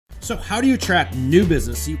So how do you attract new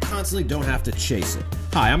business so you constantly don't have to chase it?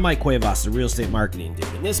 Hi, I'm Mike Cuevas, the real estate marketing dude,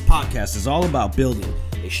 and this podcast is all about building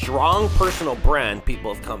a strong personal brand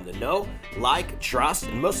people have come to know, like, trust,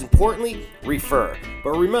 and most importantly, refer.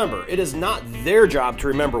 But remember, it is not their job to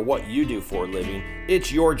remember what you do for a living. It's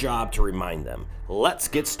your job to remind them. Let's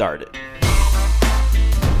get started.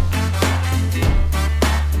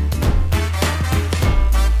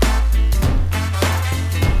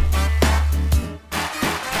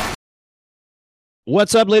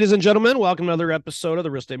 What's up, ladies and gentlemen? Welcome to another episode of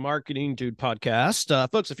the Real Estate Marketing Dude podcast.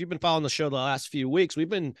 Folks, if you've been following the show the last few weeks, we've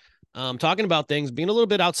been talking about things being a little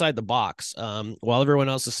bit outside the box. While everyone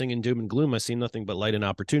else is singing doom and gloom, I see nothing but light and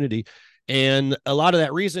opportunity. And a lot of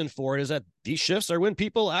that reason for it is that these shifts are when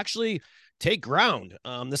people actually take ground.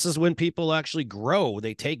 This is when people actually grow.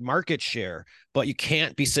 They take market share, but you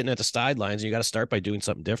can't be sitting at the sidelines. You got to start by doing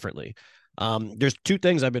something differently. There's two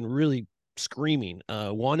things I've been really screaming.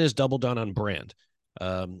 One is double down on brand.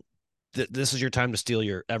 This is your time to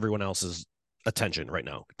steal everyone else's attention right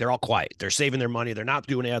now. They're all quiet. They're saving their money. They're not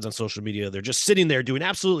doing ads on social media. They're just sitting there doing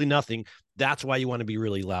absolutely nothing. That's why you want to be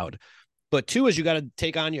really loud. But two is you got to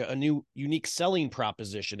take on a new unique selling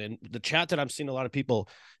proposition. And the chat that I'm seeing a lot of people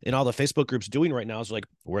in all the Facebook groups doing right now is like,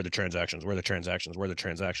 where are the transactions? Where are the transactions? Where are the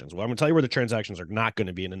transactions? Well, I'm going to tell you where the transactions are not going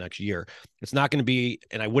to be in the next year. It's not going to be,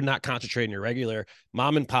 and I would not concentrate on your regular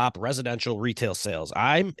mom and pop residential retail sales.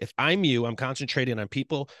 If I'm you, I'm concentrating on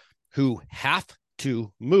people who have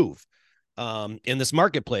to move in this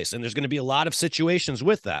marketplace. And there's going to be a lot of situations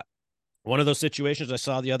with that. One of those situations I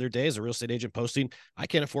saw the other day is a real estate agent posting, I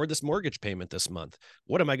can't afford this mortgage payment this month.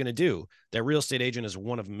 What am I going to do? That real estate agent is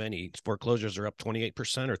one of many. Foreclosures are up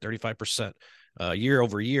 28% or 35% year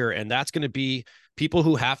over year. And that's going to be people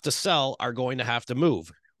who have to sell are going to have to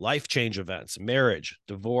move. Life change events, marriage,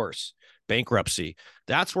 divorce, bankruptcy.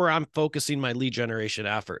 That's where I'm focusing my lead generation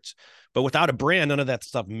efforts. But without a brand, none of that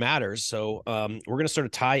stuff matters. So we're going to sort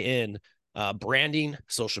of tie in branding,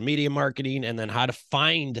 social media marketing, and then how to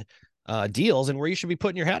find deals and where you should be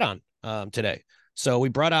putting your head on today. So we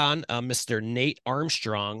brought on Mr. Nate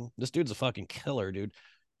Armstrong. This dude's a fucking killer, dude.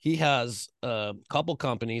 He has a couple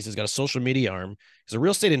companies. He's got a social media arm. He's a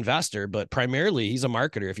real estate investor, but primarily he's a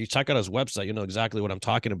marketer. If you check out his website, you know exactly what I'm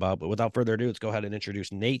talking about. But without further ado, let's go ahead and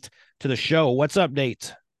introduce Nate to the show. What's up,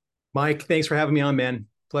 Nate? Mike, thanks for having me on, man.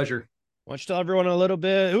 Pleasure. Why don't you tell everyone a little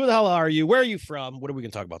bit, who the hell are you? Where are you from? What are we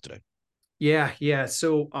going to talk about today? Yeah.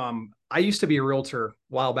 So I used to be a realtor a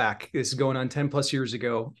while back. This is going on 10 plus years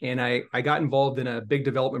ago. And I got involved in a big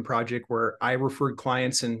development project where I referred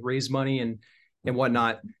clients and raised money and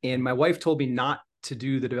whatnot. And my wife told me not to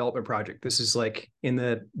do the development project. This is like in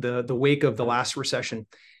the wake of the last recession.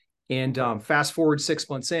 And fast forward 6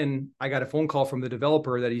 months in, I got a phone call from the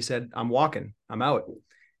developer that he said, I'm walking, I'm out.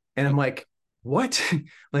 And I'm like, what?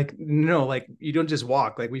 Like, no, like you don't just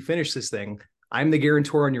walk. Like we finished this thing. I'm the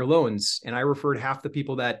guarantor on your loans. And I referred half the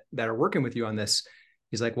people that are working with you on this.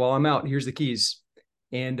 He's like, well, I'm out. Here's the keys.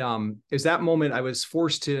 And it was that moment I was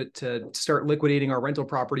forced to start liquidating our rental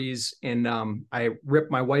properties. And I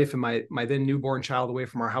ripped my wife and my then newborn child away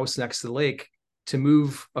from our house next to the lake to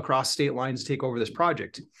move across state lines to take over this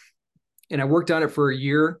project. And I worked on it for a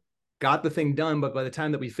year, got the thing done. But by the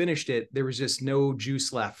time that we finished it, there was just no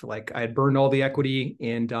juice left. Like I had burned all the equity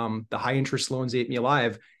and the high interest loans ate me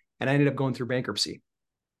alive. And I ended up going through bankruptcy.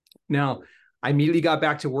 Now, I immediately got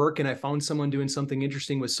back to work and I found someone doing something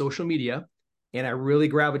interesting with social media. And I really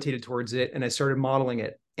gravitated towards it and I started modeling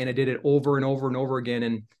it. And I did it over and over and over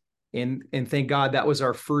again. And thank God that was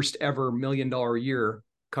our first ever $1 million year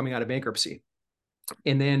coming out of bankruptcy.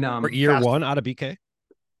 And then year one out of BK?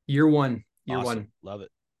 Year one. Love it.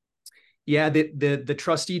 Yeah, the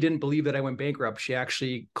trustee didn't believe that I went bankrupt. She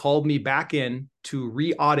actually called me back in to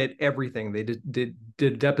re-audit everything. They did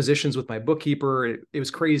depositions with my bookkeeper. It was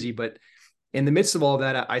crazy. But in the midst of all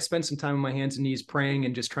that, I spent some time on my hands and knees praying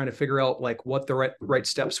and just trying to figure out like what the right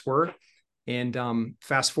steps were. And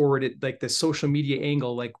fast forward it, like the social media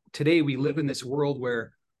angle, like today we live in this world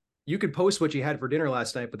where you could post what you had for dinner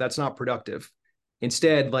last night, but that's not productive.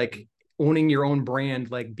 Instead, like owning your own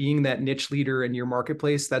brand, like being that niche leader in your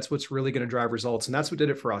marketplace, that's what's really going to drive results. And that's what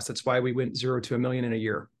did it for us. That's why we went 0 to $1 million in a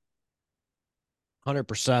year.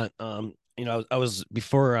 100%. I was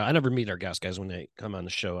before, I never meet our guys when they come on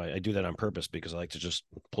the show. I do that on purpose because I like to just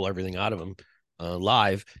pull everything out of them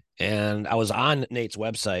live. And I was on Nate's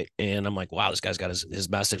website and I'm like, wow, this guy's got his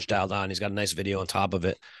message dialed on. He's got a nice video on top of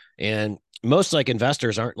it. And most like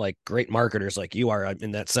investors aren't like great marketers like you are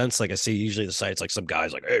in that sense. Like I see usually the sites, like some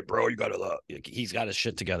guys like, hey bro, you got to, he's got his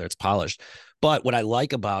shit together. It's polished. But what I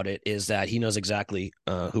like about it is that he knows exactly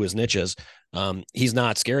who his niche is. He's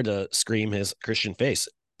not scared to scream his Christian faith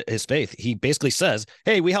his faith. He basically says,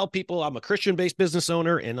 hey, we help people. I'm a Christian-based business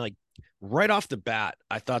owner. And like right off the bat,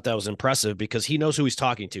 I thought that was impressive because he knows who he's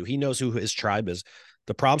talking to. He knows who his tribe is.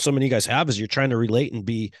 The problem so many of you guys have is you're trying to relate and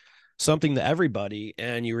be something to everybody,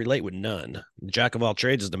 and you relate with none. The jack of all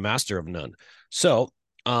trades is the master of none. So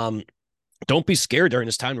don't be scared during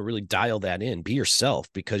this time to really dial that in. Be yourself,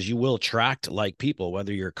 because you will attract like people,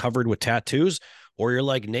 whether you're covered with tattoos or you're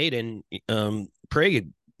like Nate and pray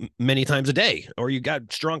many times a day, or you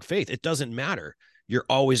got strong faith. It doesn't matter. You're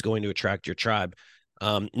always going to attract your tribe.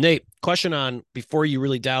 Nate, question on before you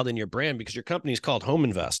really dialed in your brand, because your company is called Home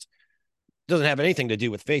Invest. It doesn't have anything to do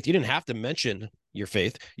with faith. You didn't have to mention your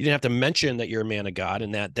faith. You didn't have to mention that you're a man of God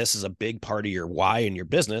and that this is a big part of your why in your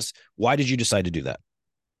business. Why did you decide to do that?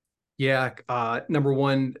 Yeah. Number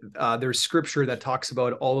one, there's scripture that talks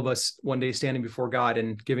about all of us one day standing before God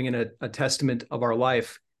and giving in a testament of our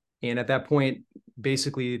life. And at that point,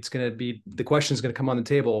 basically, it's going to be the question is going to come on the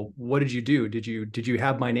table. What did you do? Did you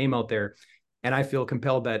have my name out there? And I feel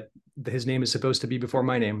compelled that his name is supposed to be before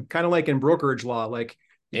my name, kind of like in brokerage law. Like,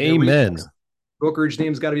 Amen. Brokerage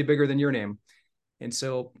name's got to be bigger than your name. And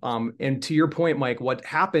so, and to your point, Mike, what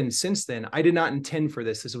happened since then? I did not intend for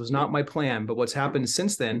this. This was not my plan. But what's happened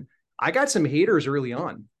since then? I got some haters early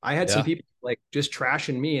on. I had some people like just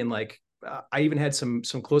trashing me, and like I even had some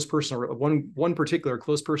close personal one particular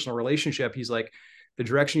close personal relationship. He's like, the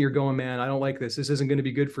direction you're going, man, I don't like this. This isn't going to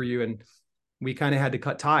be good for you. And we kind of had to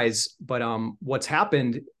cut ties. But what's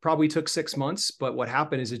happened probably took 6 months. But what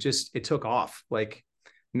happened is it took off. Like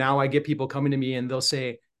now I get people coming to me and they'll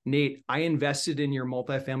say, Nate, I invested in your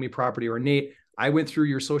multifamily property, or Nate, I went through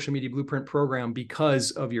your social media blueprint program because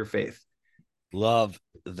of your faith. Love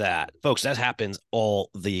that. Folks, that happens all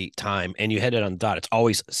the time. And you hit it on the dot. It's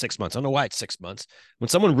always 6 months. I don't know why it's 6 months. When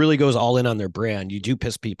someone really goes all in on their brand, you do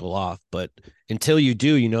piss people off. But until you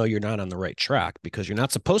do, you know you're not on the right track, because you're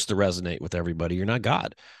not supposed to resonate with everybody. You're not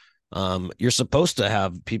God. You're supposed to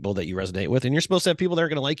have people that you resonate with, and you're supposed to have people that are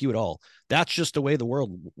going to like you at all. That's just the way the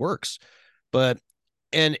world works. But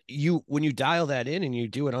and you, when you dial that in and you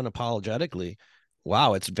do it unapologetically,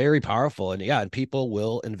 wow, it's very powerful. And yeah, and people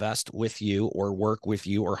will invest with you or work with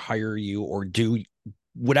you or hire you or do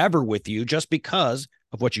whatever with you just because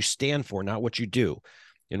of what you stand for, not what you do.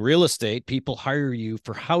 In real estate, people hire you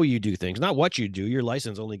for how you do things, not what you do. Your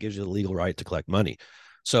license only gives you the legal right to collect money.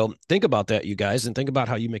 So think about that, you guys, and think about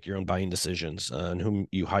how you make your own buying decisions and whom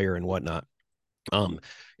you hire and whatnot.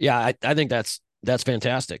 Yeah, I think that's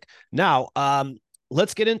fantastic. Now,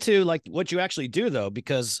 let's get into like what you actually do though,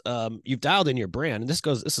 because you've dialed in your brand, and this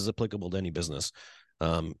is applicable to any business.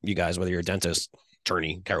 You guys, whether you're a dentist,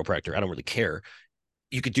 attorney, chiropractor, I don't really care.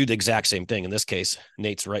 You could do the exact same thing. In this case,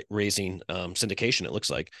 Nate's raising syndication. It looks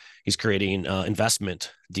like he's creating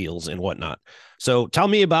investment deals and whatnot. So tell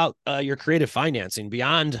me about your creative financing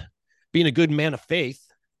beyond being a good man of faith.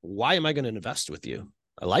 Why am I going to invest with you?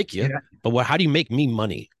 I like you, but how do you make me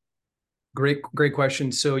money? Great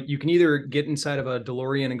question. So you can either get inside of a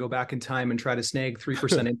DeLorean and go back in time and try to snag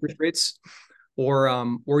 3% interest rates,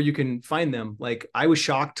 or you can find them. Like I was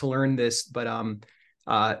shocked to learn this, but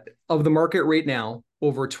of the market right now,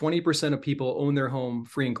 over 20% of people own their home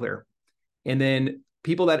free and clear. And then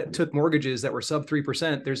people that took mortgages that were sub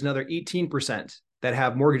 3%, there's another 18% that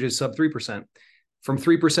have mortgages sub 3%. From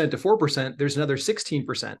 3% to 4%, there's another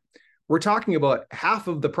 16%. We're talking about half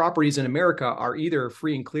of the properties in America are either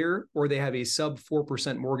free and clear or they have a sub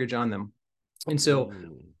 4% mortgage on them. And so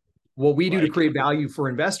what we do to create value for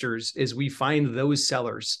investors is we find those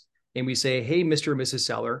sellers and we say, hey, Mr. and Mrs.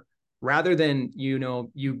 Seller, rather than, you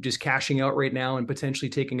just cashing out right now and potentially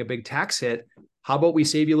taking a big tax hit, how about we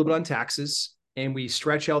save you a little bit on taxes and we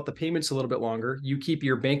stretch out the payments a little bit longer. You keep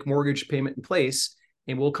your bank mortgage payment in place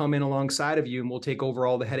and we'll come in alongside of you and we'll take over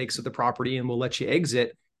all the headaches of the property and we'll let you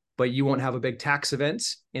exit, but you won't have a big tax event.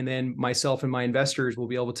 And then myself and my investors will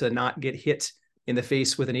be able to not get hit in the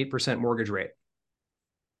face with an 8% mortgage rate.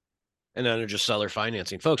 And then just seller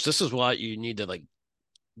financing. Folks, this is what you need to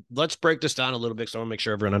let's break this down a little bit, because I want to make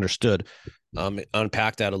sure everyone understood,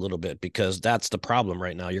 unpack that a little bit, because that's the problem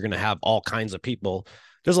right now. You're going to have all kinds of people.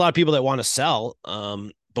 There's a lot of people that want to sell,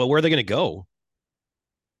 but where are they going to go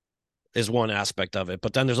is one aspect of it.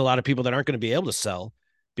 But then there's a lot of people that aren't going to be able to sell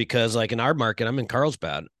because, like in our market, I'm in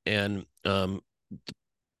Carlsbad, and 8%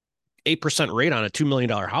 rate on a $2 million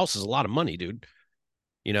house is a lot of money, dude.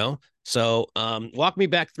 So walk me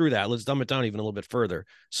back through that. Let's dumb it down even a little bit further.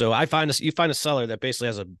 So you find a seller that basically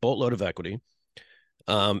has a boatload of equity.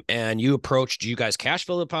 And do you guys cash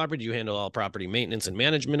flow the property? Do you handle all property maintenance and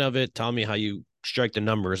management of it? Tell me how you strike the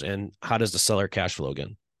numbers, and how does the seller cash flow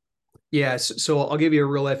again? Yeah, so I'll give you a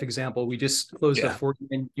real life example. We just closed a Yeah.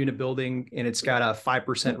 49 unit building and it's got a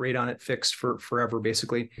 5% rate on it fixed for forever,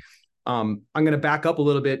 basically. I'm going to back up a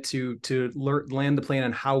little bit to land the plane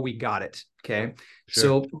on how we got it. Okay.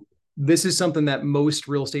 Sure. So this is something that most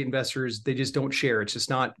real estate investors, they just don't share. It's just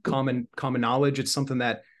not common knowledge. It's something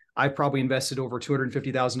that I probably invested over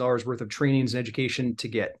 $250,000 worth of trainings and education to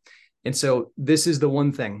get. And so this is the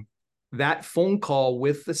one thing, that phone call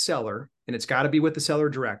with the seller, and it's got to be with the seller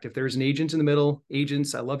direct. If there's an agent in the middle,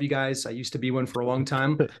 agents, I love you guys. I used to be one for a long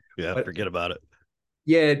time, Yeah. but Forget about it.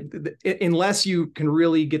 yeah, unless you can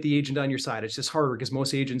really get the agent on your side, it's just harder because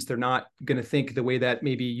most agents, they're not going to think the way that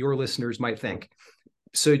maybe your listeners might think.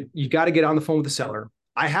 So you got to get on the phone with the seller.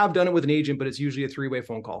 I have done it with an agent, but it's usually a three-way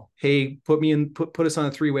phone call. Hey, put us on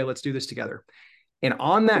a three-way. Let's do this together. And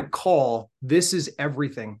on that call, this is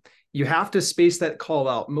everything. You have to space that call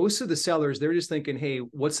out. Most of the sellers, they're just thinking, hey,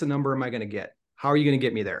 what's the number am I going to get? How are you going to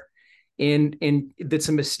get me there? And that's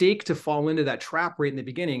a mistake to fall into that trap right in the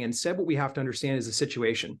beginning. Instead, what we have to understand is the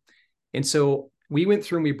situation. And so we went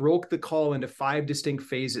through and we broke the call into 5 distinct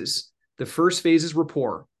phases. The first phase is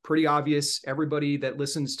rapport. Pretty obvious. Everybody that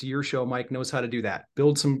listens to your show, Mike, knows how to do that.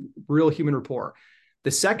 Build some real human rapport.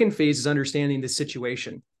 The second phase is understanding the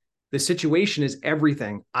situation. The situation is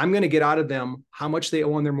everything. I'm going to get out of them how much they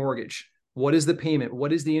owe on their mortgage. What is the payment?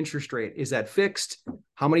 What is the interest rate? Is that fixed?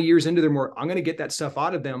 How many years into their mortgage? I'm going to get that stuff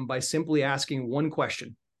out of them by simply asking one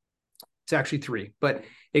question. It's actually 3, but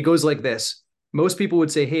it goes like this. Most people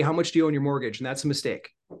would say, hey, how much do you owe on your mortgage? And that's a mistake.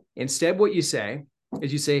 Instead, what you say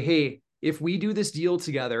is you say, hey, if we do this deal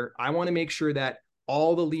together, I want to make sure that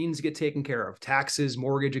all the liens get taken care of, taxes,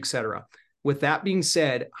 mortgage, etc. With that being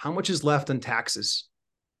said, how much is left on taxes?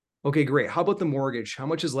 Okay, great. How about the mortgage? How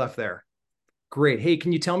much is left there? Great. Hey,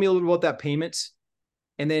 can you tell me a little bit about that payment?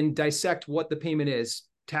 And then dissect what the payment is,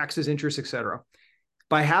 taxes, interest, etc.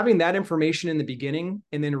 By having that information in the beginning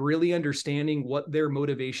and then really understanding what their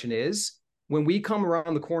motivation is, when we come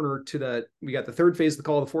around the corner to we got the 3rd phase of the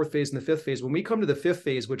call, the 4th phase, and the 5th phase. When we come to the 5th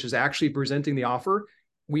phase, which is actually presenting the offer,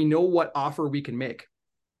 we know what offer we can make.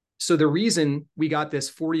 So the reason we got this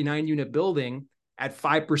 49 unit building at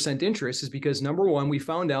 5% interest is because, number one, we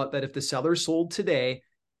found out that if the seller sold today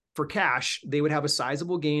for cash, they would have a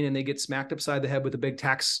sizable gain and they get smacked upside the head with a big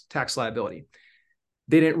tax liability.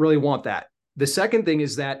 They didn't really want that. The second thing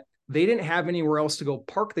is that they didn't have anywhere else to go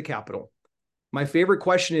park the capital. My favorite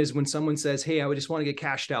question is when someone says, hey, I just want to get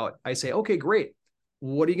cashed out. I say, okay, great.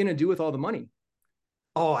 What are you going to do with all the money?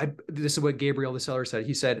 Oh, this is what Gabriel, the seller, said.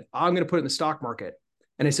 He said, I'm going to put it in the stock market.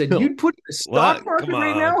 And I said, you'd put it in the stock What? Come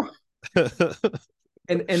market right on. now?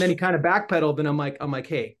 And then he kind of backpedaled. And I'm like,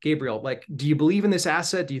 hey, Gabriel, like, do you believe in this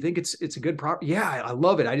asset? Do you think it's a good property? Yeah, I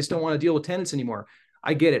love it. I just don't want to deal with tenants anymore.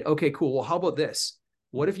 I get it. Okay, cool. Well, how about this?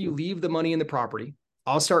 What if you leave the money in the property?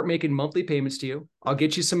 I'll start making monthly payments to you. I'll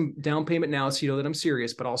get you some down payment now so you know that I'm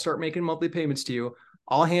serious, but I'll start making monthly payments to you.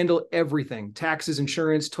 I'll handle everything, taxes,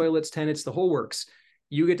 insurance, toilets, tenants, the whole works.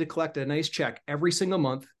 You get to collect a nice check every single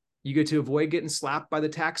month. You get to avoid getting slapped by the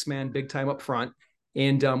tax man big time up front.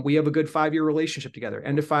 And we have a good 5-year relationship together.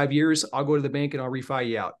 End of 5 years, I'll go to the bank and I'll refi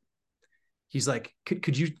you out. He's like,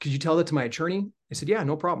 could you tell that to my attorney? I said, yeah,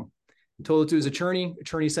 no problem. Told it to his attorney.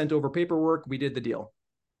 Attorney sent over paperwork. We did the deal.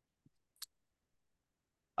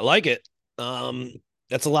 I like it.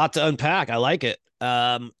 That's a lot to unpack. I like it.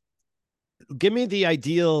 Give me the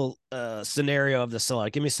ideal scenario of the seller.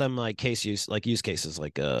 Give me some like use cases.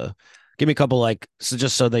 Give me a couple so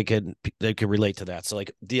just so they could relate to that. So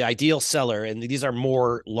like the ideal seller, and these are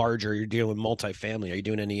more larger. You're dealing with multifamily. Are you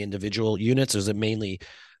doing any individual units, or is it mainly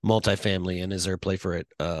multifamily? And is there a play for it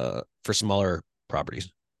for smaller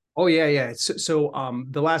properties? Oh yeah. So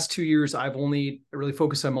the last 2 years, I've only really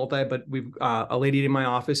focused on multi, but we've a lady in my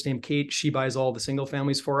office named Kate. She buys all the single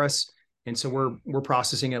families for us, and so we're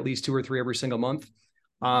processing at least 2 or 3 every single month.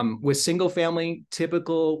 With single family,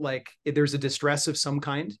 typical like if there's a distress of some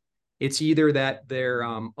kind, it's either that they're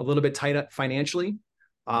a little bit tight up financially.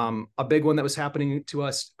 A big one that was happening to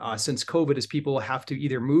us since COVID is people have to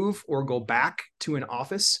either move or go back to an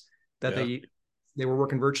office that Yeah. they were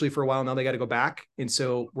working virtually for a while. Now they got to go back. And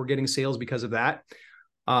so we're getting sales because of that.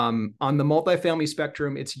 On the multifamily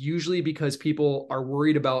spectrum, it's usually because people are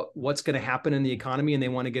worried about what's going to happen in the economy and they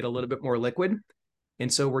want to get a little bit more liquid.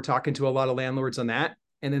 And so we're talking to a lot of landlords on that.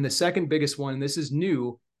 And then the second biggest one, and this is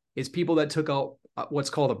new, is people that took out what's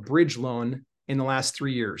called a bridge loan in the last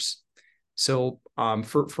 3 years. So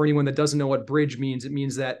for anyone that doesn't know what bridge means, it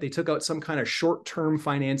means that they took out some kind of short-term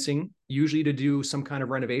financing, usually to do some kind of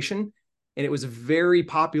renovation. And it was very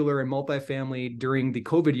popular in multifamily during the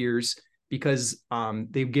COVID years because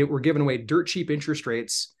were giving away dirt cheap interest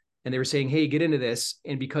rates and they were saying, hey, get into this.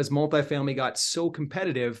 And because multifamily got so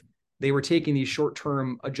competitive, they were taking these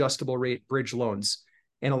short-term adjustable rate bridge loans.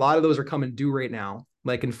 And a lot of those are coming due right now.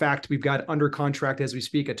 Like, in fact, we've got under contract as we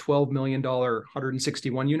speak a $12 million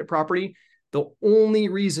 161 unit property. The only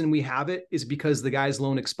reason we have it is because the guy's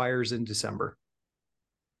loan expires in December.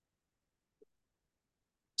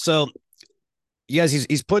 So you guys,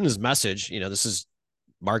 he's putting his message, this is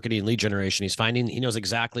marketing, lead generation. He knows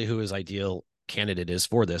exactly who his ideal candidate is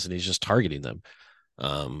for this, and he's just targeting them.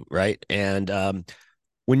 Right. And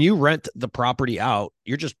when you rent the property out,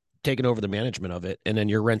 you're just taking over the management of it, and then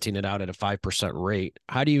you're renting it out at a 5% rate.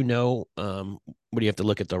 How do you know, what do you have to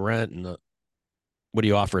look at the rent, and what do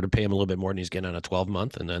you offer to pay him a little bit more than he's getting on a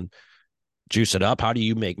 12-month, and then juice it up? How do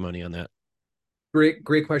you make money on that?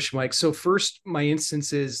 Great question, Mike. So first, my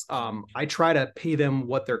instance is I try to pay them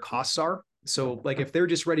what their costs are. So like if they're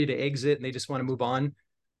just ready to exit and they just want to move on,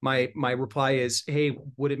 my reply is, hey,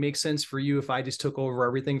 would it make sense for you if I just took over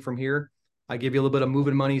everything from here? I give you a little bit of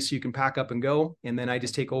moving money so you can pack up and go, and then I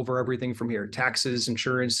just take over everything from here: taxes,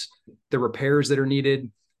 insurance, the repairs that are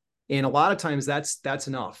needed. And a lot of times that's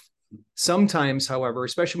enough. Sometimes, however,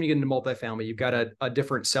 especially when you get into multifamily, you've got a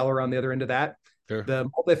different seller on the other end of that. Sure. The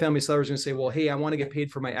multifamily seller is going to say, well, hey, I want to get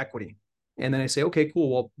paid for my equity. And then I say, okay,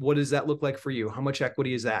 cool. Well, what does that look like for you? How much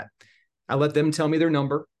equity is that? I let them tell me their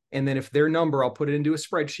number. And then if their number, I'll put it into a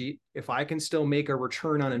spreadsheet. If I can still make a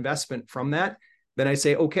return on investment from that, then I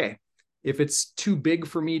say, okay, if it's too big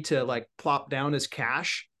for me to like plop down as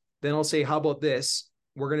cash, then I'll say, how about this?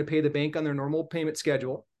 We're going to pay the bank on their normal payment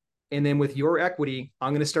schedule. And then with your equity,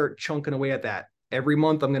 I'm going to start chunking away at that. Every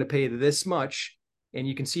month, I'm going to pay this much. And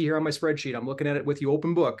you can see here on my spreadsheet, I'm looking at it with you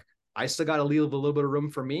open book. I still got to leave a little bit of room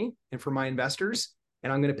for me and for my investors.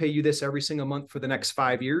 And I'm going to pay you this every single month for the next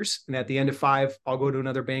 5 years. And at the end of 5, I'll go to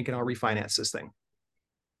another bank and I'll refinance this thing.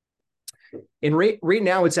 And right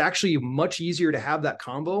now, it's actually much easier to have that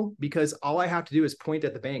combo, because all I have to do is point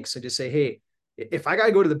at the banks and just say, hey, if I got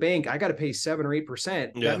to go to the bank, I got to pay 7 or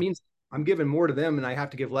 8%. Yeah. That means I'm giving more to them and I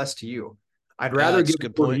have to give less to you. I'd rather give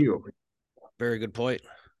good more point. to you. Very good point.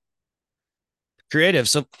 Creative.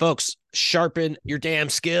 So folks, sharpen your damn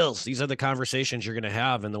skills. These are the conversations you're going to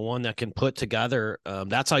have, and the one that can put together.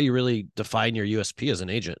 That's how you really define your USP as an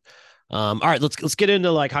agent. All right, let's get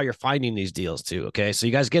into like how you're finding these deals too. Okay, so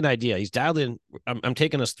you guys get an idea. He's dialed in. I'm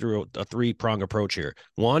taking us through a 3-prong approach here.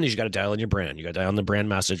 One is you got to dial in your brand. You got to dial in the brand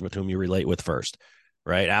message with whom you relate with first,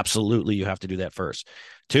 right? Absolutely, you have to do that first.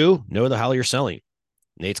 2, know the hell you're selling.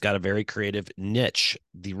 Nate's got a very creative niche.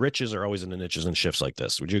 The riches are always in the niches and shifts like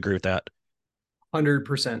this. Would you agree with that?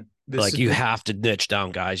 100%. Like you have to niche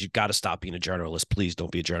down, guys. You got to stop being a generalist. Please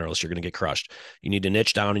don't be a generalist. You're going to get crushed. You need to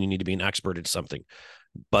niche down, and you need to be an expert at something.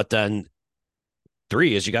 But then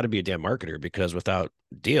 3 is you got to be a damn marketer, because without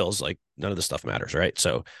deals, like none of this stuff matters, right?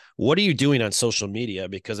 So what are you doing on social media?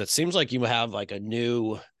 Because it seems like you have like a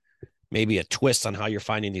new, maybe a twist on how you're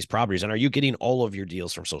finding these properties. And are you getting all of your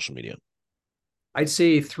deals from social media? I'd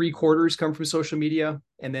say 3/4 come from social media,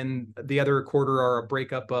 and then the other quarter are a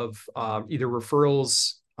breakup of either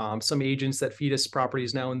referrals, some agents that feed us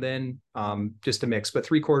properties now and then, just a mix. But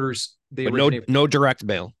 3/4 they originate. No direct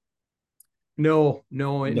mail. No.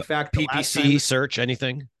 In fact, the last PPC time search,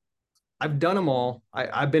 anything? I've done them all.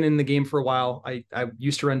 I've been in the game for a while. I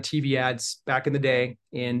used to run TV ads back in the day,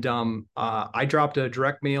 and I dropped a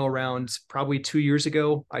direct mail around probably 2 years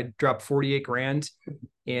ago. I dropped 48 grand,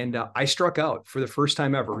 and I struck out for the first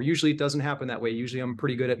time ever. Usually it doesn't happen that way. Usually I'm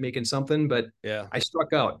pretty good at making something, but yeah, I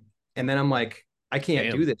struck out, and then I'm like, I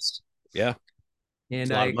can't do this. Yeah, and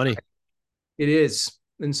it's a lot of money. It is.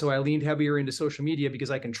 And so I leaned heavier into social media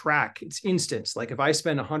because I can track. It's instant. Like if I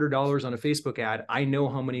spend $100 on a Facebook ad, I know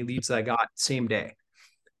how many leads I got same day.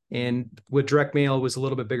 And with direct mail, it was a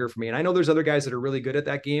little bit bigger for me. And I know there's other guys that are really good at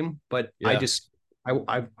that game, but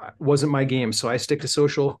I wasn't my game. So I stick to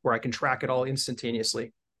social where I can track it all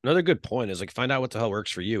instantaneously. Another good point is like, find out what the hell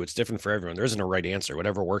works for you. It's different for everyone. There isn't a right answer.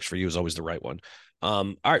 Whatever works for you is always the right one.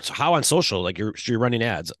 All right. So how on social, like you're running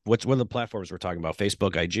ads? What are the platforms we're talking about?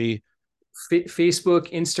 Facebook, IG? Facebook,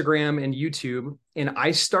 Instagram, and YouTube. And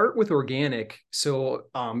I start with organic. So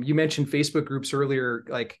you mentioned Facebook groups earlier.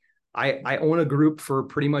 Like I own a group for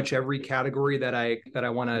pretty much every category that I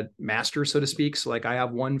want to master, so to speak. So like I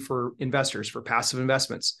have one for investors, for passive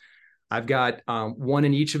investments. I've got one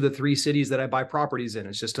in each of the 3 cities that I buy properties in.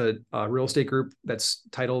 It's just a real estate group that's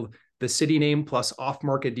titled The City Name Plus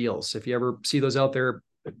Off-Market Deals. If you ever see those out there,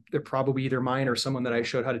 they're probably either mine or someone that I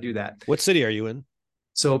showed how to do that. What city are you in?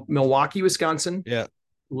 So Milwaukee, Wisconsin, yeah,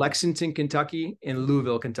 Lexington, Kentucky, and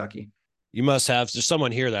Louisville, Kentucky. You must have. There's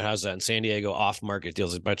someone here that has that in San Diego off-market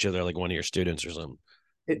deals. I bet you they're like one of your students or something.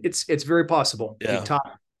 It's very possible. Yeah.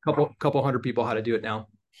 couple hundred people how to do it now.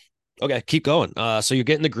 Okay, keep going. So you're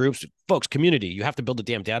getting the groups, folks, community. You have to build a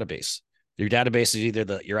damn database. Your database is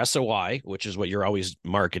either your SOI, which is what you're always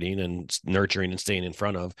marketing and nurturing and staying in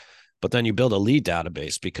front of, but then you build a lead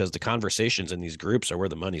database because the conversations in these groups are where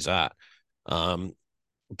the money's at. Um,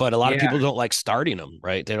 but a lot of Yeah. people don't like starting them,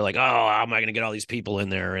 right? They're like, oh, how am I going to get all these people in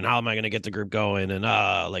there, and how am I going to get the group going? And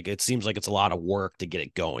like it seems like it's a lot of work to get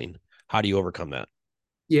it going. How do you overcome that?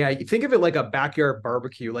 Yeah, you think of it like a backyard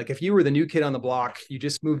barbecue. Like if you were the new kid on the block, you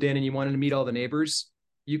just moved in and you wanted to meet all the neighbors,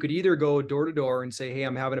 you could either go door to door and say, "Hey,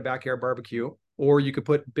 I'm having a backyard barbecue," or you could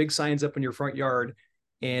put big signs up in your front yard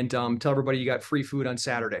and tell everybody you got free food on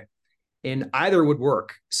Saturday. And either would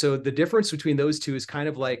work. So the difference between those two is kind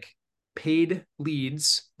of like paid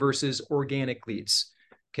leads versus organic leads.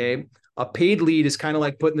 Okay. A paid lead is kind of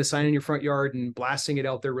like putting the sign in your front yard and blasting it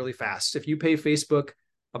out there really fast. If you pay Facebook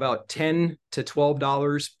about $10 to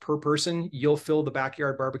 $12 per person, you'll fill the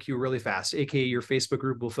backyard barbecue really fast. AKA your Facebook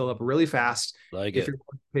group will fill up really fast Like if it. you're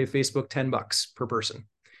going to pay Facebook $10 per person.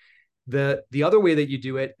 The other way that you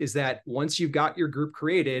do it is that once you've got your group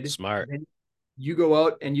created, Smart. then you go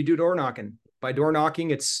out and you do door knocking. By door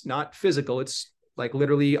knocking, it's not physical, it's like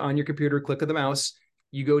literally on your computer, click of the mouse.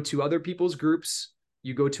 You go to other people's groups,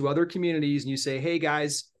 you go to other communities, and you say, hey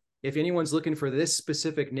guys, if anyone's looking for this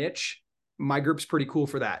specific niche, my group's pretty cool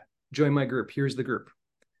for that. Join my group. Here's the group.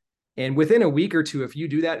 And within a week or two, if you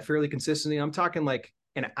do that fairly consistently, I'm talking like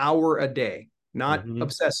an hour a day, not Mm-hmm.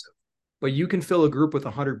 obsessive, but you can fill a group with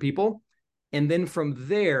 100 people. And then from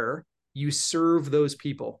there, you serve those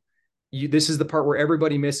people. This is the part where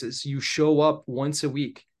everybody misses. You show up once a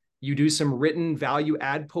week. You do some written value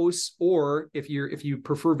add posts, or if you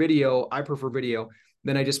prefer video, I prefer video.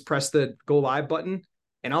 Then I just press the go live button,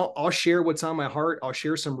 and I'll share what's on my heart. I'll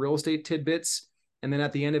share some real estate tidbits, and then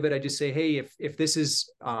at the end of it, I just say, hey, if this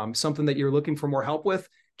is something that you're looking for more help with,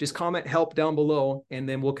 just comment help down below, and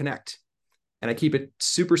then we'll connect. And I keep it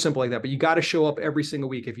super simple like that. But you got to show up every single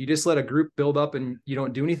week. If you just let a group build up and you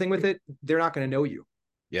don't do anything with it, they're not going to know you.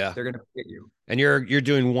 Yeah. They're going to forget you. And you're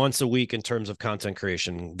doing once a week in terms of content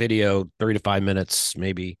creation, video, 3 to 5 minutes,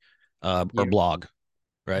 maybe, or Yeah, blog,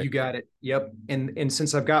 right? you got it. Yep. And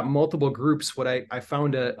since I've got multiple groups, what I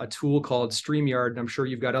found a tool called StreamYard, and I'm sure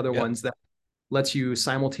you've got other Yeah. ones that lets you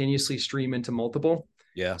simultaneously stream into multiple.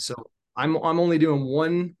 Yeah. So I'm only doing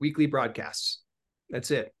one weekly broadcast. That's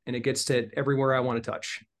it. And it gets to everywhere I want to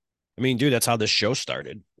touch. I mean, dude, that's how this show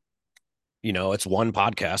started. It's one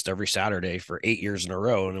podcast every Saturday for 8 years in a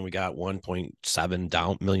row. And then we got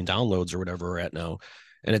 1.7 million downloads or whatever we're at now.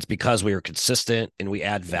 And it's because we are consistent and we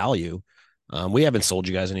add value. We haven't sold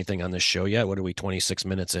you guys anything on this show yet. What are we, 26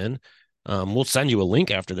 minutes in? We'll send you a link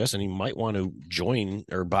after this, and you might want to join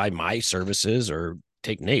or buy my services or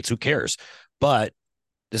take Nate's. Who cares? But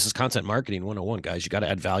this is content marketing 101, guys. You got to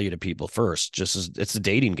add value to people first. Just as it's a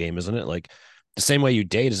dating game, isn't it? Like the same way you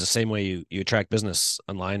date is the same way you attract business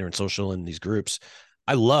online or in social in these groups.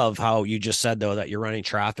 I love how you just said, though, that you're running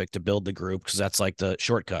traffic to build the group because that's like the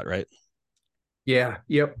shortcut, right? Yeah.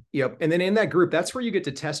 Yep. Yep. And then in that group, that's where you get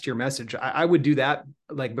to test your message. I would do that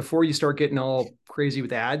like before you start getting all crazy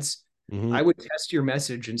with ads. Mm-hmm. I would test your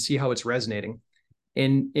message and see how it's resonating.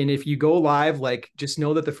 And if you go live, like just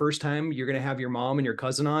know that the first time you're going to have your mom and your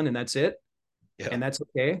cousin on, and that's it. Yeah. And that's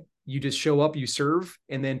okay. You just show up, you serve,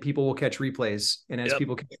 and then people will catch replays. And as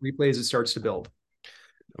people catch replays, it starts to build.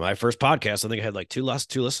 My first podcast, I think I had like two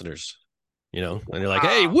listeners, and you're like,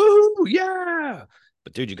 hey, woohoo, yeah.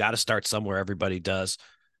 But dude, you got to start somewhere. Everybody does.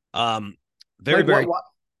 Very, like, very.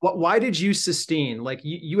 Why did you sustain? Like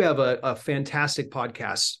you have a fantastic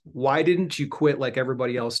podcast. Why didn't you quit like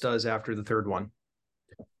everybody else does after the third one?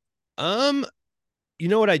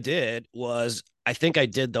 What I did was I think I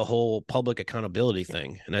did the whole public accountability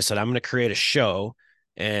thing. And I said, I'm going to create a show.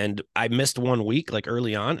 And I missed 1 week, like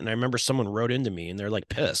early on. And I remember someone wrote into me and they're like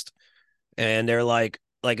pissed. And they're like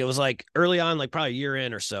it was like early on, like probably a year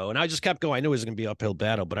in or so. And I just kept going. I knew it was going to be an uphill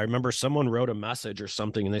battle, but I remember someone wrote a message or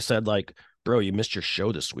something and they said like, bro, you missed your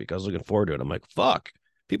show this week. I was looking forward to it. I'm like, fuck,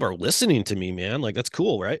 people are listening to me, man. Like, that's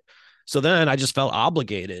cool. Right. So then I just felt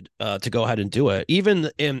obligated to go ahead and do it.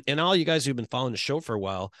 Even in all you guys who've been following the show for a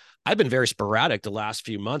while, I've been very sporadic the last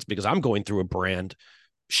few months because I'm going through a brand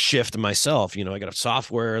shift myself. I got a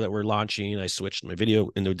software that we're launching. I switched my video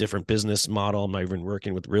into a different business model. I'm not even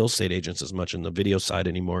working with real estate agents as much in the video side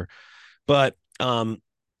anymore. But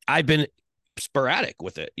I've been sporadic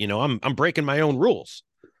with it. I'm breaking my own rules.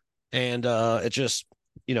 And it just,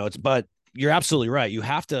 but you're absolutely right. You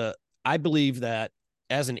have to, I believe that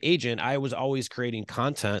as an agent, I was always creating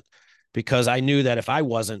content because I knew that if I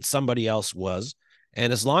wasn't, somebody else was.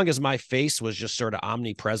 And as long as my face was just sort of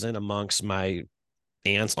omnipresent amongst my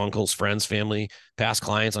aunts, uncles, friends, family, past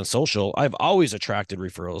clients on social, I've always attracted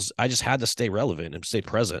referrals. I just had to stay relevant and stay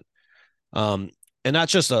present. Um, and not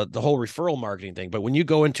just the whole referral marketing thing, but when you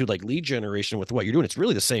go into like lead generation with what you're doing, it's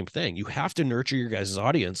really the same thing. You have to nurture your guys'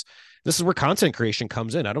 audience. This is where content creation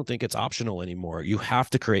comes in. I don't think it's optional anymore. You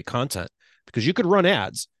have to create content because you could run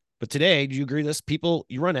ads. But today, do you agree with this? People,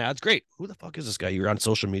 you run ads, great. Who the fuck is this guy? You're on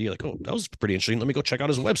social media, like, oh, that was pretty interesting. Let me go check out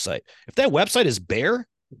his website. If that website is bare,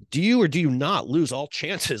 do you or do you not lose all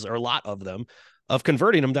chances, or a lot of them, of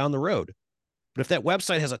converting them down the road? But if that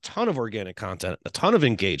website has a ton of organic content, a ton of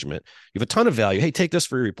engagement, you have a ton of value. Hey, take this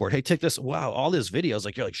free report. Hey, take this. Wow, all these videos.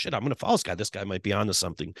 Like, you're like, shit, I'm going to follow this guy. This guy might be onto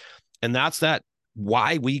something. And that's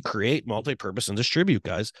why we create multi-purpose and distribute,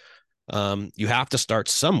 guys. You have to start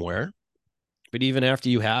somewhere. But even after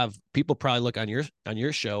you have, people probably look on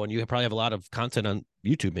your show, and you probably have a lot of content on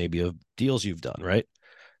YouTube, maybe, of deals you've done, right?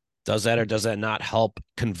 Does that or does that not help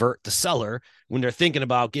convert the seller when they're thinking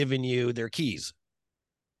about giving you their keys?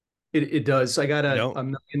 It does. I got You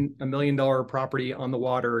know, a million dollar property on the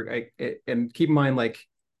water. And keep in mind, like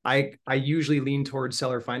I usually lean towards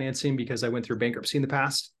seller financing because I went through bankruptcy in the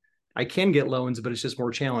past. I can get loans, but it's just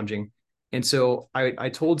more challenging. And so I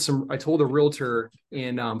told a realtor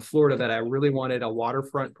in Florida that I really wanted a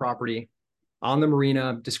waterfront property on the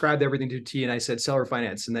marina, described everything to T, and I said seller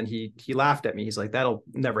finance. And then he laughed at me. He's like, that'll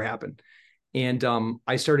never happen. And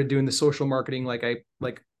I started doing the social marketing like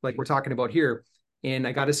we're talking about here, and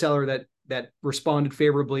I got a seller that responded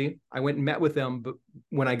favorably. I went and met with them, but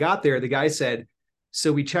when I got there, the guy said,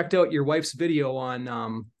 "So we checked out your wife's video on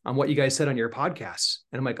what you guys said on your podcast."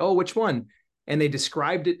 And I'm like, "Oh, which one?" And they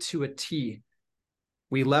described it to a T.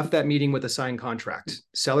 We left that meeting with a signed contract,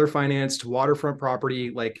 seller financed waterfront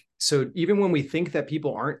property. Like, so even when we think that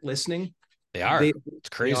people aren't listening, they are. they It's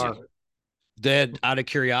they crazy. are. Did, out of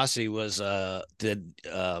curiosity, was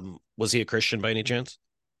he a Christian by any chance?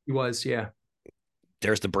 He was, yeah.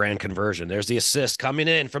 There's the brand conversion. There's the assist coming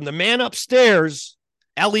in from the man upstairs.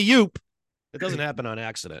 Alley oop. It doesn't happen on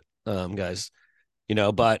accident, guys.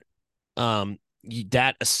 But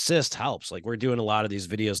that assist helps. Like, we're doing a lot of these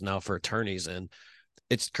videos now for attorneys, and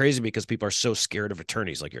it's crazy because people are so scared of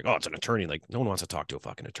attorneys. Like, oh, it's an attorney. Like, no one wants to talk to a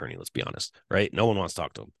fucking attorney. Let's be honest, right? No one wants to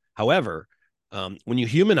talk to them. However, when you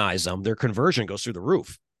humanize them, their conversion goes through the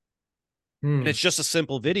roof. And Hmm. it's just a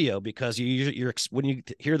simple video because you're when you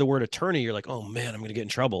hear the word attorney, you're like, oh man, I'm going to get in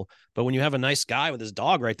trouble. But when you have a nice guy with his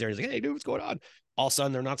dog right there, he's like, hey, dude, what's going on? All of a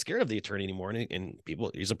sudden, they're not scared of the attorney anymore, and people,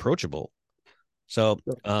 he's approachable. So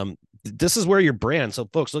this is where your brand. So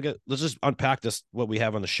folks, let's just unpack this, what we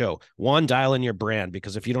have on the show. One, dial in your brand,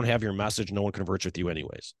 because if you don't have your message, no one converts with you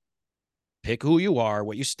anyways. Pick who you are,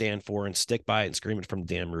 what you stand for, and stick by it and scream it from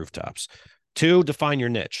the damn rooftops. Two, define your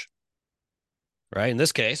niche, right? In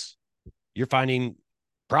this case, you're finding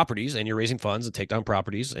properties and you're raising funds to take down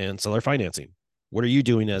properties and seller financing. What are you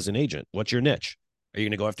doing as an agent? What's your niche? Are you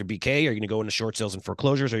going to go after BK? Are you going to go into short sales and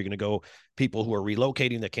foreclosures? Are you going to go people who are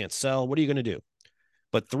relocating that can't sell? What are you going to do?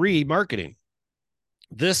 But three, marketing.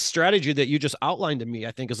 This strategy that you just outlined to me,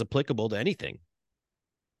 I think, is applicable to anything,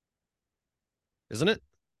 isn't it?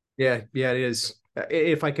 Yeah, yeah, it is.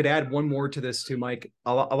 If I could add one more to this too, Mike,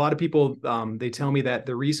 a lot of people they tell me that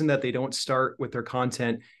the reason that they don't start with their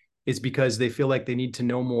content is because they feel like they need to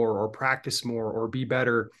know more or practice more or be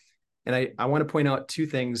better. And I want to point out two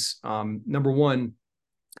things. Number one,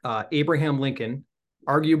 Abraham Lincoln,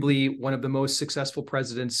 arguably one of the most successful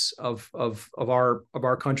presidents of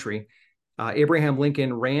our country. Abraham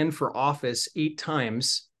Lincoln ran for office 8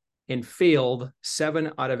 times and failed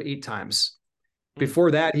 7 out of 8 times.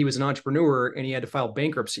 Before that, he was an entrepreneur and he had to file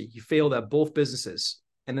bankruptcy. He failed at both businesses.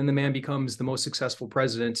 And then the man becomes the most successful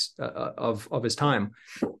president of his time.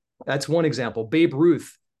 That's one example. Babe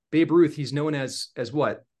Ruth. Babe Ruth, he's known as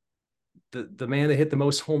what? The man that hit the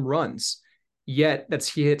most home runs. Yet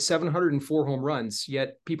he hit 704 home runs.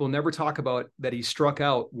 Yet people never talk about that he struck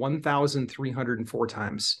out 1,304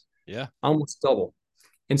 times, Yeah. almost double.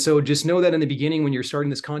 And so just know that in the beginning, when you're starting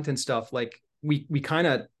this content stuff, like we kind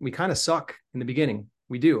of suck in the beginning.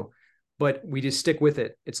 We do, but we just stick with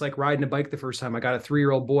it. It's like riding a bike the first time. I got a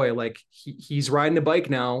 3-year-old boy, like he's riding a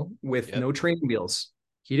bike now with Yep. no training wheels.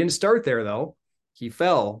 He didn't start there though. He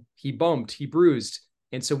fell, he bumped, he bruised.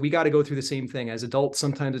 And so we got to go through the same thing. As adults,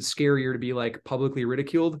 sometimes it's scarier to be like publicly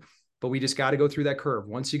ridiculed, but we just got to go through that curve.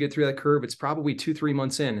 Once you get through that curve, it's probably 2-3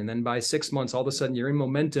 months in. And then by 6 months, all of a sudden you're in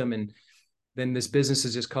momentum, and then this business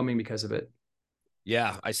is just coming because of it.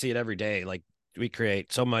 Yeah. I see it every day. Like, we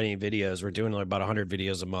create so many videos. We're doing like about 100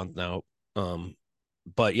 videos a month now. Um,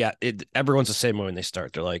 but yeah, everyone's the same way when they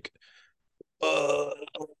start. They're like, uh,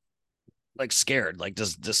 like scared. Like,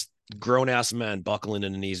 does this grown ass men buckling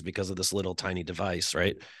in the knees because of this little tiny device,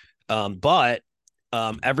 right? But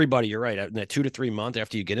everybody, you're right. In that 2 to 3 months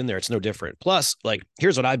after you get in there, it's no different. Plus, like,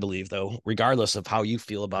 here's what I believe, though, regardless of how you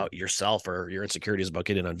feel about yourself or your insecurities about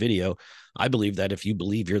getting on video, I believe that if you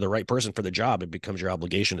believe you're the right person for the job, it becomes your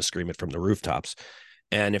obligation to scream it from the rooftops.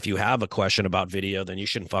 And if you have a question about video, then you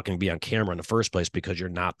shouldn't fucking be on camera in the first place because you're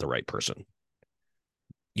not the right person.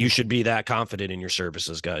 You should be that confident in your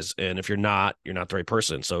services, guys. And if you're not the right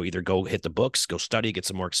person. So either go hit the books, go study, get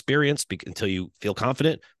some more experience until you feel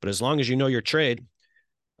confident. But as long as you know your trade,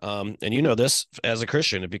 and you know this as a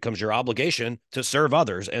Christian, it becomes your obligation to serve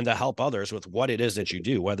others and to help others with what it is that you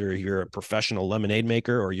do, whether you're a professional lemonade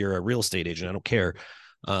maker or you're a real estate agent. I don't care.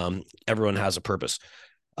 Everyone has a purpose.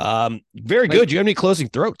 Very good. Do you have any closing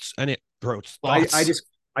thoughts? Any thoughts?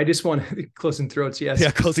 I just want closing throats. Yes. Yeah.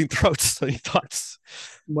 Closing thoughts. Any thoughts?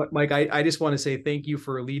 Mike, I just want to say thank you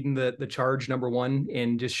for leading the charge, number one,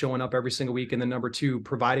 and just showing up every single week. And then number two,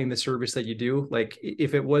 providing the service that you do. Like,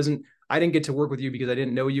 if it wasn't, I didn't get to work with you because I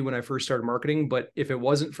didn't know you when I first started marketing, but if it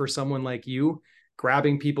wasn't for someone like you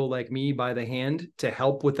grabbing people like me by the hand to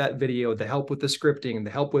help with that video, to help with the scripting,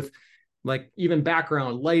 to help with like even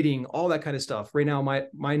background, lighting, all that kind of stuff. Right now,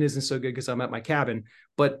 mine isn't so good because I'm at my cabin,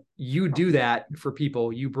 but you do that for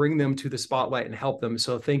people. You bring them to the spotlight and help them.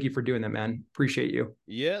 So thank you for doing that, man. Appreciate you.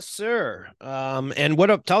 Yes, sir. And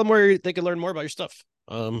tell them where they can learn more about your stuff.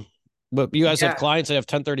 But you guys have clients that have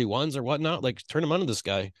 1031s or whatnot, like turn them on to this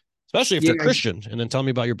guy, especially if they're Christian, and then tell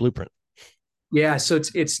me about your blueprint. Yeah. So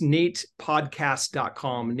it's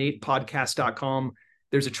natepodcast.com, natepodcast.com.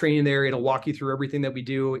 There's a training there. It'll walk you through everything that we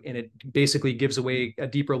do. And it basically gives away a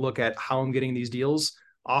deeper look at how I'm getting these deals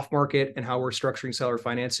off market and how we're structuring seller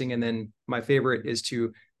financing. And then my favorite is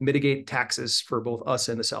to mitigate taxes for both us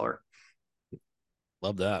and the seller.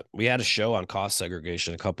 Love that. We had a show on cost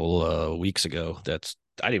segregation a couple weeks ago. I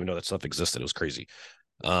didn't even know that stuff existed. It was crazy.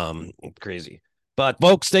 Crazy. But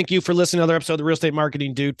folks, thank you for listening to another episode of the Real Estate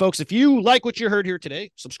Marketing Dude. Folks, if you like what you heard here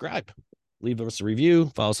today, subscribe. Leave us a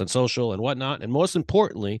review, follow us on social and whatnot. And most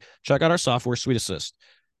importantly, check out our software, Sweet Assist.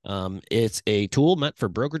 It's a tool meant for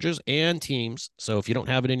brokerages and teams. So if you don't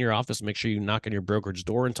have it in your office, make sure you knock on your brokerage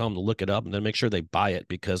door and tell them to look it up, and then make sure they buy it,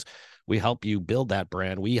 because we help you build that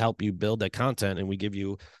brand. We help you build that content, and we give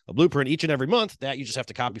you a blueprint each and every month that you just have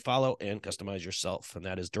to copy, follow, and customize yourself. And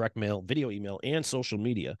that is direct mail, video, email, and social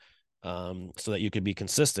media. So that you can be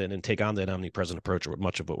consistent and take on that omnipresent approach with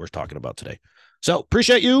much of what we're talking about today. So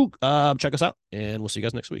appreciate you. Check us out, and we'll see you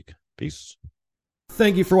guys next week. Peace.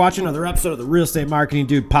 Thank you for watching another episode of the Real Estate Marketing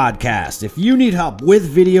Dude podcast. If you need help with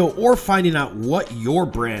video or finding out what your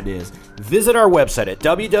brand is, visit our website at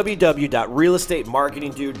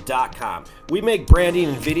www.realestatemarketingdude.com. We make branding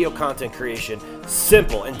and video content creation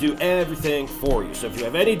simple and do everything for you. So if you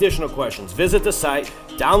have any additional questions, visit the site,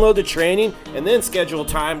 download the training, and then schedule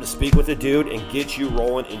time to speak with a dude and get you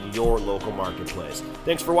rolling in your local marketplace.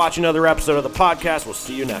 Thanks for watching another episode of the podcast. We'll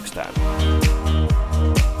see you next time.